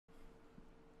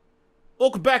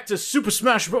Welcome back to Super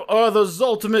Smash Bros.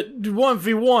 Ultimate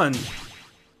 1v1.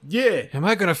 Yeah. Am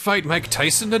I gonna fight Mike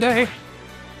Tyson today?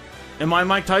 Am I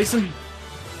Mike Tyson?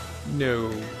 No.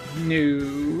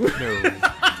 No.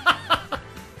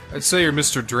 I'd say you're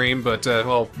Mr. Dream, but,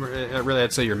 well, really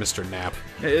I'd say you're Mr. Nap.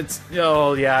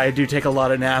 Oh yeah, I do take a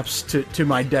lot of naps to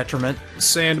my detriment.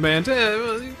 Sandman,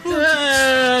 No,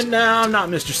 I'm not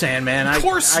Mr. Sandman.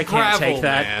 coarse I can't gravel take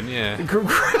that. man, yeah.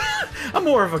 I'm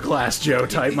more of a Glass Joe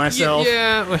type myself.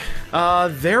 Yeah.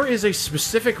 There is a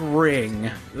specific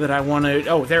ring that I want to...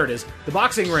 Oh, there it is. The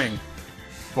boxing ring.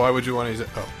 Why would you want to use it?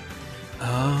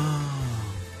 Oh.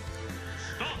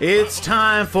 It's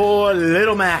time for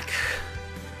Little Mac.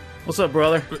 What's up,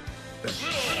 brother?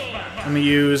 I'm gonna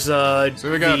use So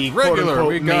we got the regular,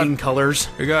 quote-unquote main colors.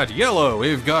 We got yellow,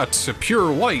 we've got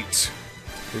pure white.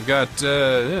 We've got,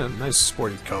 yeah, nice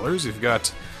sporty colors. We've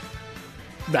got...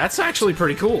 That's actually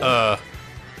pretty cool.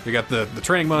 We got the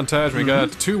training montage, we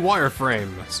got 2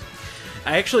 wireframes.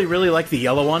 I actually really like the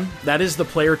yellow one. That is the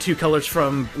player 2 colors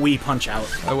from Wii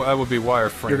Punch-Out. I would be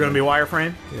wireframe. You're gonna be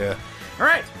wireframe? Yeah.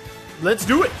 Alright, let's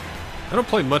do it! I don't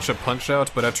play much of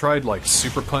Punch-Out, but I tried, like,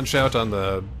 Super Punch-Out on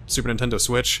the Super Nintendo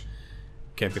Switch.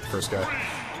 Can't be the first guy.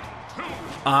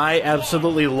 I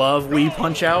absolutely love Wii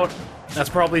Punch-Out. That's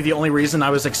probably the only reason I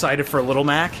was excited for Little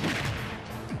Mac.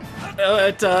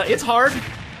 It's hard.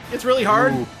 It's really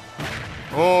hard. Ooh.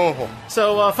 Oh.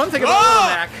 So, fun thing about Little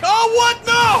Mac... Oh, what?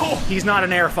 No! He's not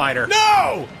an air fighter.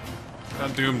 No!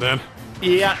 I'm doomed, then.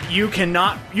 Yeah, you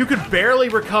cannot... You could barely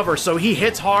recover, so he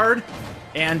hits hard,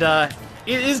 and,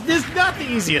 it is not the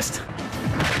easiest.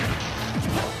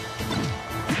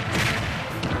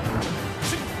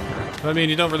 I mean,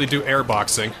 you don't really do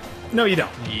airboxing. No, you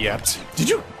don't. Yet. Did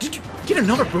you get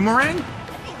another boomerang?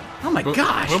 Oh my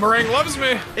gosh. Boomerang loves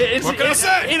me! What can I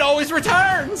say? It always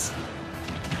returns!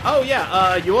 Oh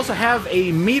yeah, you also have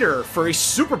a meter for a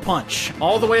super punch,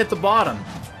 all the way at the bottom.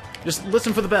 Just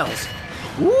listen for the bells.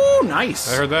 Ooh,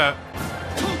 nice! I heard that.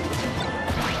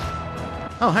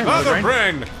 Oh, hey, Mother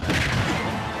Brain. Brain!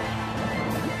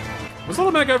 Was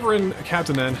Little Mac ever in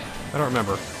Captain N? I don't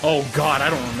remember. Oh god, I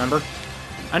don't remember.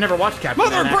 I never watched Captain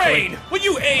Mother N, Brain! Will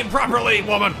you aim properly,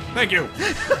 woman? Thank you.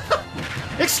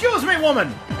 Excuse me,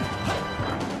 woman!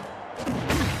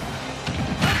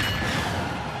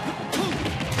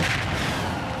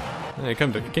 It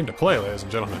came to play, ladies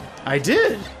and gentlemen. I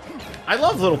did. I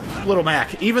love Little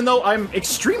Mac, even though I'm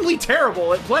extremely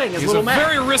terrible at playing as Little Mac. He's a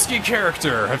very risky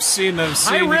character. I've seen them.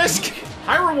 High risk,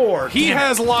 high reward. He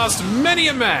has lost many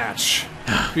a match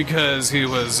because he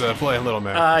was playing Little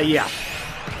Mac. Yeah.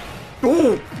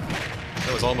 Ooh.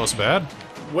 That was almost bad.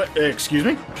 What? Excuse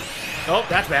me? Oh,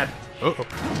 that's bad. Oh.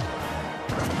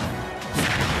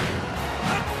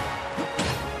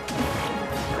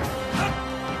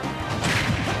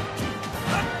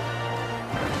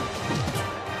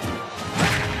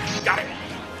 Got it.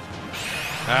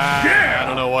 Yeah! I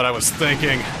don't know what I was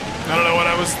thinking.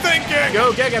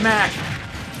 Go, Giga Mac.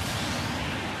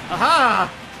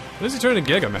 Aha! When does he turn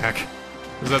into Giga Mac?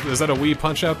 Is that a Wii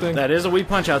Punch-Out thing? That is a Wii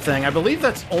Punch-Out thing. I believe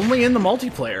that's only in the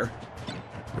multiplayer.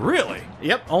 Really?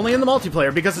 Yep, only in the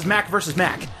multiplayer because it's Mac versus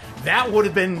Mac. That would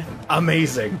have been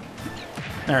amazing.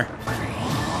 There.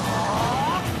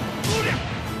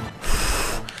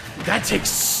 That takes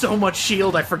so much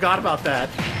shield, I forgot about that.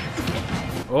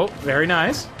 Oh, very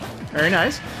nice. Very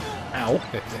nice. Ow.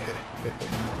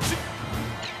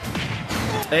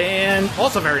 And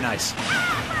also very nice.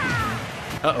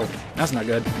 Uh-oh, that's not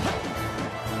good.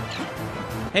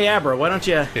 Hey, Abra, why don't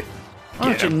you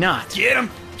not? Get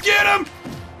him! Get him!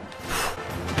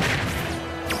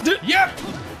 Yep!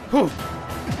 Whew.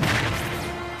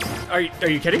 Are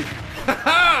you kidding?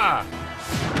 Ha!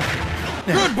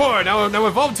 Good boy! Now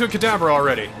evolved to a Kadabra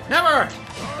already. Never!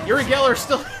 Yuri Geller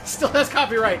still has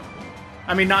copyright.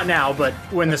 I mean, not now, but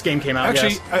when this game came out,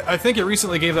 Actually, yes. I think it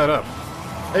recently gave that up.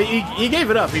 He gave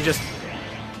it up. He just...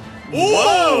 Ooh!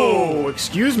 Whoa!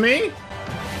 Excuse me?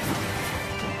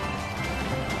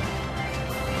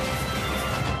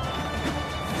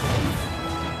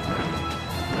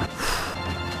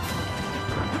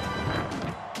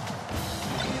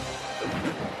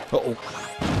 Uh-oh.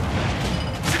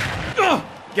 Ugh!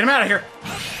 Get him out of here!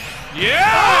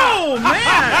 Yeah! Oh,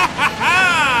 man!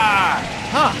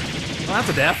 Huh. Well, that's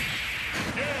a death.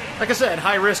 Like I said,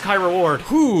 high risk, high reward.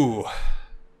 Whew.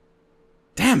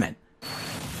 Damn it.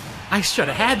 I should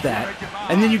have had that.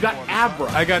 And then you got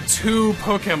Abra. I got 2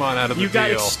 Pokemon out of the You got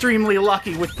deal. extremely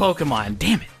lucky with Pokemon.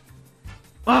 Damn it.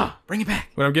 Ah, bring it back.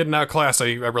 When I'm getting outclassed,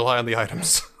 I rely on the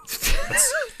items.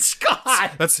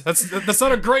 God. That's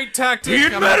not a great tactic. He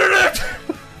admitted it!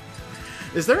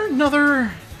 Is there another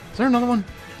one?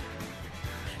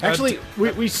 Actually,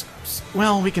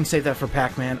 well, we can save that for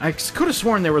Pac-Man. I could have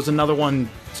sworn there was another one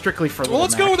strictly for Little Well,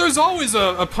 let's Mac. go. There's always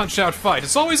a Punch-Out fight.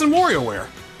 It's always in WarioWare.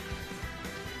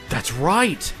 That's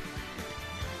right.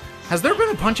 Has there been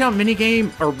a Punch-Out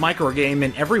minigame or micro-game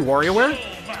in every WarioWare?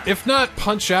 If not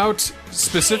Punch-Out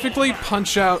specifically,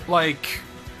 Punch-Out like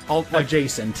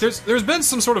Adjacent. There's been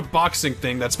some sort of boxing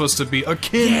thing that's supposed to be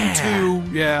akin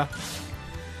to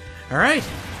All right.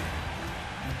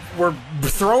 We're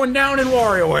throwing down in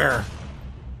WarioWare.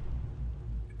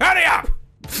 Hurry up!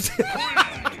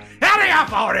 Hurry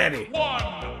up already!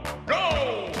 One,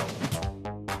 go!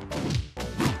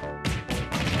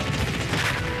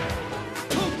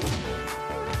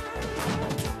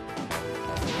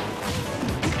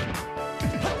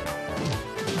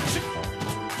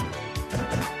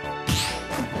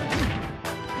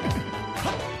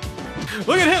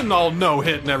 Look at him, all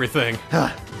no-hit and everything.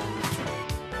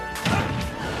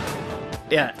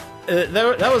 Yeah,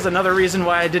 that was another reason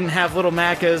why I didn't have Little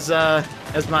Mac as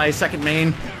my second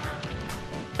main.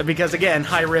 Because again,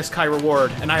 high risk, high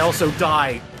reward, and I also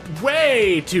die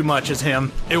way too much as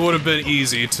him. It would have been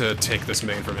easy to take this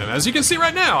main from him. As you can see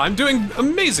right now, I'm doing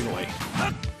amazingly.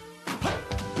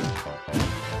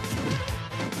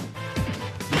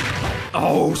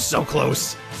 Oh, so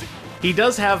close. He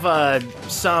does have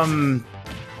some.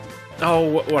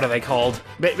 Oh, what are they called?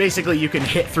 Basically, you can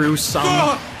hit through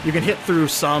some. You can hit through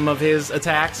some of his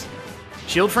attacks.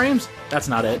 Shield frames? That's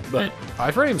not it, but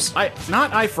iframes. Not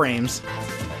iframes.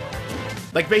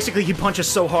 Like basically, he punches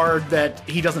so hard that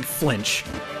he doesn't flinch.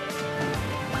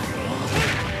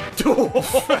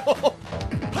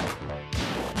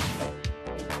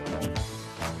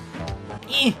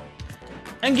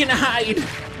 I'm gonna hide.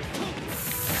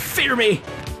 Fear me.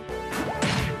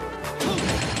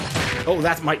 Oh,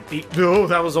 that might be. Oh,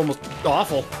 that was almost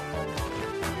awful.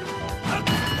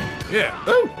 Yeah.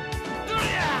 Oh.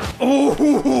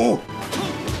 Oh.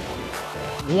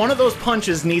 One of those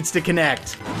punches needs to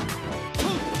connect.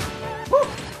 Woo.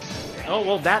 Oh,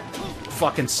 well, that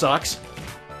fucking sucks.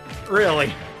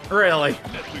 Really? Really?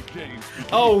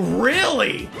 Oh,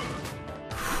 really?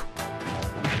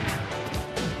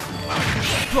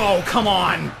 Oh, come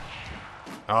on.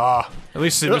 At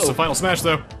least he missed the final smash,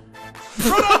 though.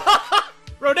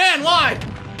 Rodan, why?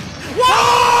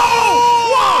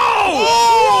 Whoa!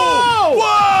 Whoa! Whoa!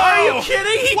 Are you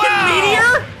kidding? He can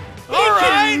meteor? He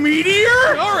can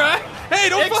meteor? All right. Hey,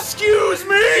 don't Excuse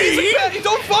me!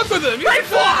 don't fuck with him. He's Red a fat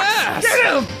Fox! ass. Get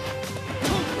him!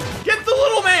 Get the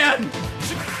little man!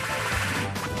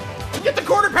 Get the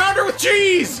quarter pounder with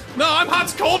cheese! No, I'm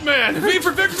Hot's Cold Man. V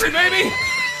for victory, baby.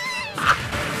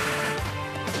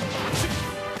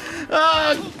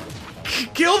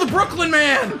 Kill the Brooklyn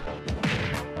man!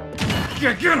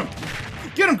 Get him!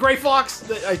 Get him, Gray Fox!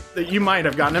 You might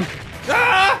have gotten him.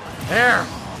 Ah! There.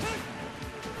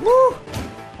 Woo!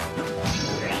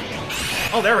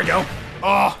 Oh, there we go.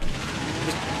 Oh,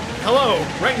 Hello,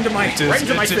 right into my fist.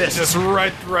 Just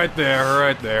right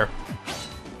there.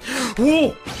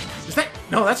 Whoa! Is that?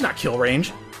 No, that's not kill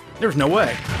range. There's no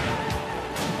way.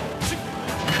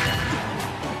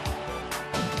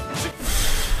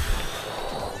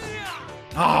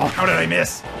 Oh, how did I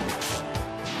miss?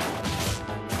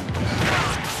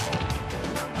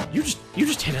 You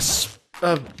just hit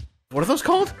a what are those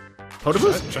called?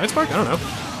 Potobus? Giant Spark? I don't know.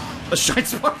 A shine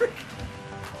spark?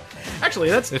 Actually,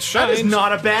 that is Shine.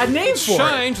 not a bad name for it.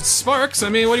 Shine, it's Sparks. I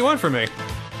mean, what do you want from me?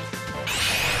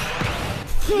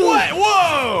 What?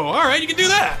 Whoa! All right, you can do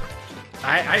that.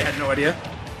 I had no idea.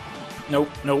 Nope.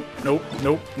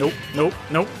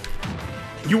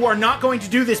 You are not going to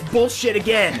do this bullshit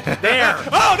again. There.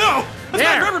 Oh no! That's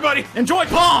bad for everybody. Enjoy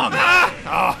Pong.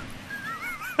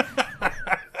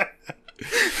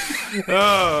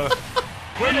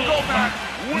 Way to go, Mac!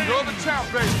 You're the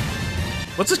champ, baby!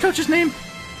 What's this coach's name?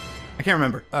 I can't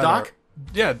remember. Doc?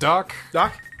 Yeah, Doc.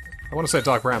 Doc? I want to say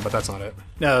Doc Brown, but that's not it.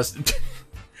 No.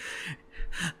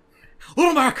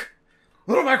 Little Mac,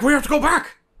 we have to go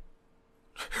back.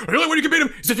 The only way you can beat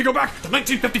him is if you go back to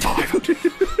 1955.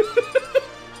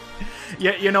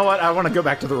 Yeah, you know what? I want to go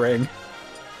back to the ring.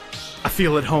 I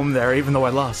feel at home there, even though I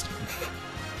lost.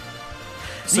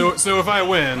 So if I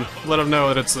win, let him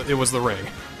know that it was the ring.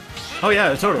 Oh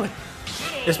yeah, totally.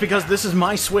 It's because this is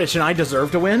my Switch and I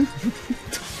deserve to win.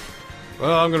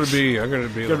 Well, I'm gonna be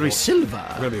silver.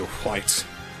 I'm gonna be white.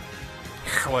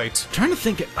 White. Trying to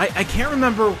think. I can't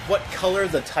remember what color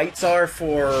the tights are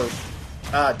for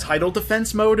title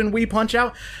defense mode in Wii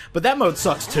Punch-Out, but that mode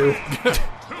sucks too.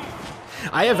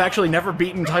 I have actually never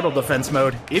beaten title defense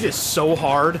mode. It is so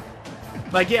hard.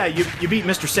 Like, yeah, you beat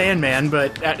Mr. Sandman,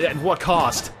 but at what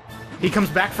cost? He comes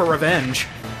back for revenge.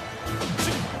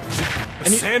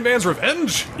 Sandman's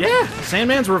Revenge? Yeah,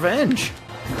 Sandman's Revenge.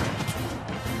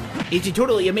 It's a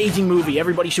totally amazing movie.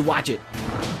 Everybody should watch it.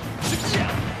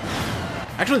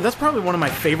 Actually, that's probably one of my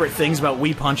favorite things about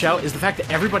Wii Punch-Out is the fact that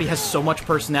everybody has so much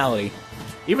personality.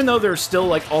 Even though there's still,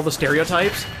 like, all the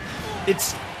stereotypes,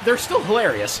 they're still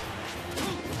hilarious.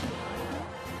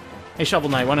 Hey, Shovel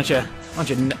Knight, why don't you...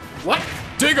 What?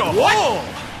 Dig a hole!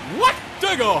 What?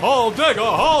 Dig a hole, dig a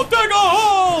hole, dig a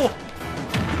hole!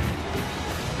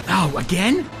 Oh,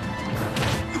 again?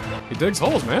 He digs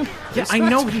holes, man. Yeah, I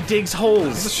know he digs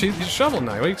holes. He's a Shovel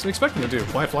Knight. What do you expect him to do?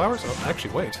 Plant flowers? Oh,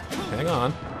 actually, wait. Hang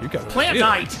on. You got it. Plant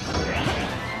Knight!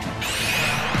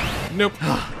 Nope.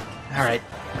 Alright.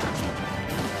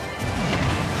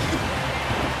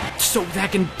 So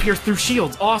that can pierce through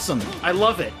shields. Awesome. I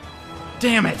love it.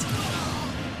 Damn it.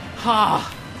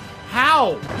 Ha.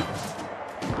 How?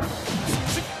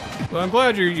 Well, I'm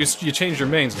glad you changed your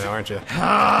mains now, aren't you?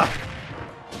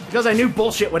 Because I knew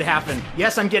bullshit would happen.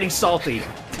 Yes, I'm getting salty.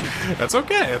 That's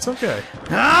okay. That's okay.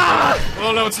 Ah!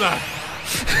 Oh no, it's not.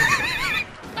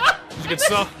 Did you get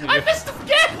salty? I missed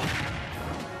again!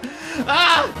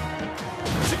 Ah!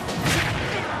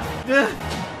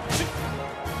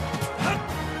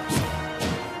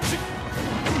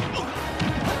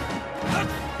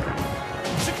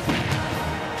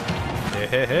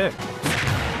 Hey, hey.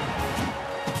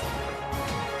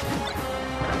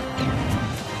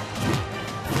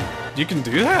 You can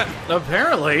do that?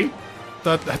 Apparently.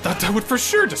 I thought that would for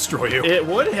sure destroy you. It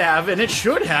would have, and it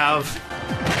should have.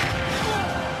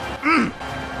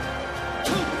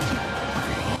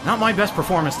 Not my best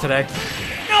performance today.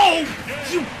 No!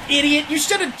 You idiot! You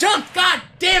should have jumped! God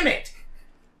damn it!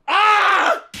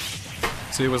 Ah!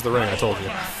 See, it was the ring, I told you.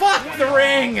 Fuck the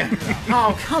ring!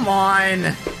 Oh, come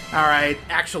on. Alright,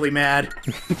 actually mad.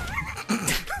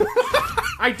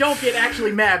 I don't get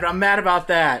actually mad, but I'm mad about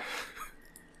that.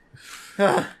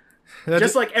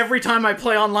 Just like every time I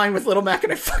play online with Little Mac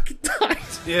and I fucking died.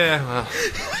 Yeah, well.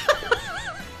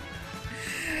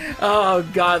 Oh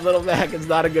god, Little Mac is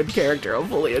not a good character, I'll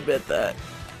fully admit that.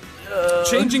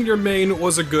 Changing your main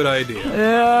was a good idea.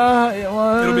 Yeah, it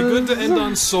was. It'll be good to end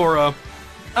on Sora.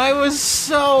 I was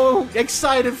so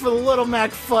excited for the Little Mac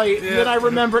fight, and then I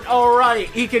remembered, oh right,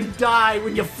 he can die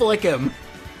when you flick him.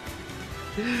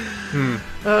 He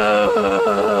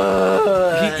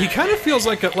kind of feels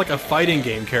like a fighting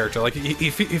game character. Like he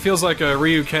feels like a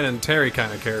Ryu, Ken, and Terry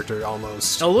kind of character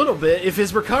almost. A little bit. If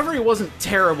his recovery wasn't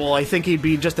terrible, I think he'd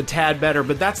be just a tad better.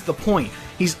 But that's the point.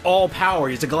 He's all power.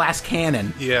 He's a glass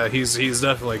cannon. Yeah, he's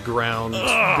definitely ground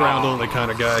only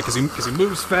kind of guy because he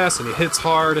moves fast and he hits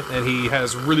hard and he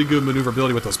has really good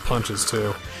maneuverability with those punches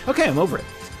too. Okay, I'm over it.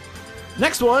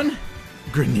 Next one.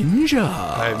 Greninja.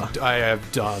 I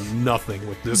have done nothing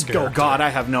with this character. Oh god, I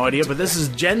have no idea, but this is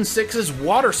Gen 6's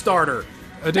water starter.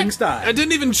 Next time. I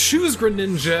didn't even choose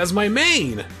Greninja as my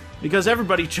main. Because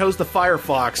everybody chose the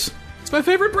Firefox. It's my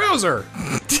favorite browser.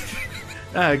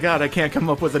 Oh god, I can't come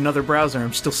up with another browser.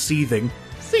 I'm still seething.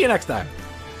 See you next time.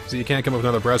 So you can't come up with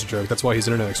another browser joke. That's why he's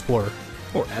Internet Explorer.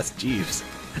 Or Ask Jeeves.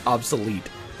 Obsolete.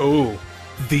 Oh,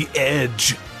 the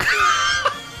Edge.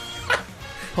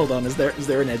 Hold on, is there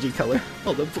an edgy color?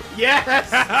 Hold on, please.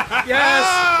 Yes!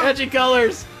 Yes! Edgy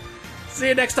colors! See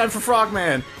you next time for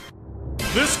Frogman.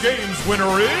 This game's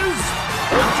winner is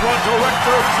Ultra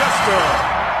Director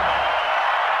Jester.